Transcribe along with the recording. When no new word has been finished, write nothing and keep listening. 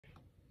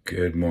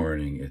Good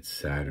morning. It's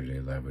Saturday,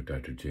 live with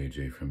Dr.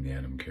 JJ from the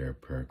Anam Cara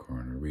Prayer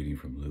Corner, reading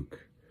from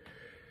Luke.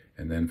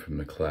 And then from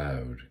the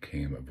cloud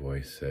came a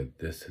voice said,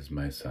 "This is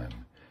my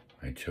son,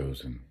 my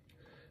chosen.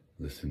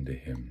 Listen to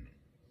him."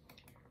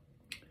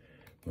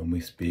 When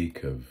we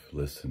speak of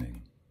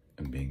listening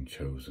and being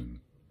chosen,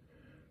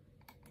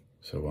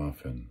 so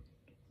often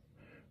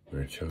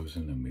we're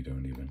chosen and we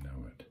don't even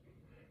know it.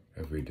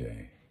 Every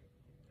day,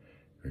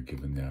 we're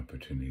given the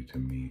opportunity to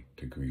meet,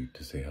 to greet,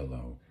 to say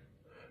hello.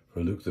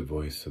 For Luke, the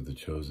voice of the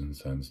chosen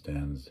son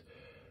stands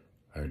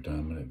our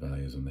dominant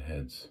values on the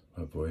heads.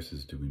 What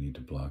voices do we need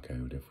to block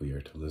out if we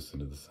are to listen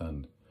to the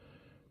son?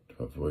 To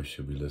what voice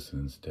should we listen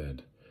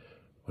instead?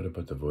 What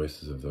about the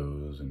voices of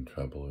those in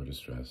trouble or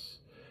distress?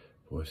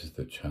 Voices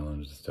that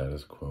challenge the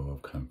status quo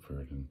of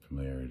comfort and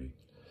familiarity.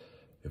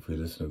 If we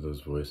listen to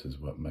those voices,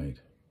 what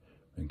might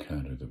we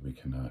encounter that we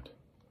cannot?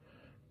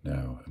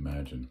 Now,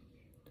 imagine.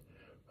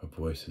 What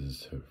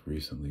voices have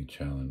recently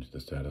challenged the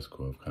status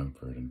quo of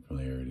comfort and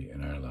familiarity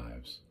in our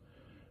lives?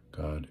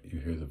 God, you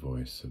hear the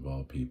voice of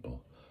all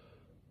people.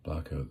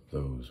 Block out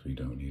those we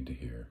don't need to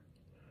hear.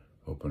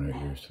 Open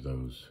our ears to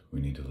those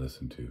we need to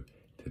listen to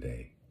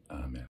today. Amen.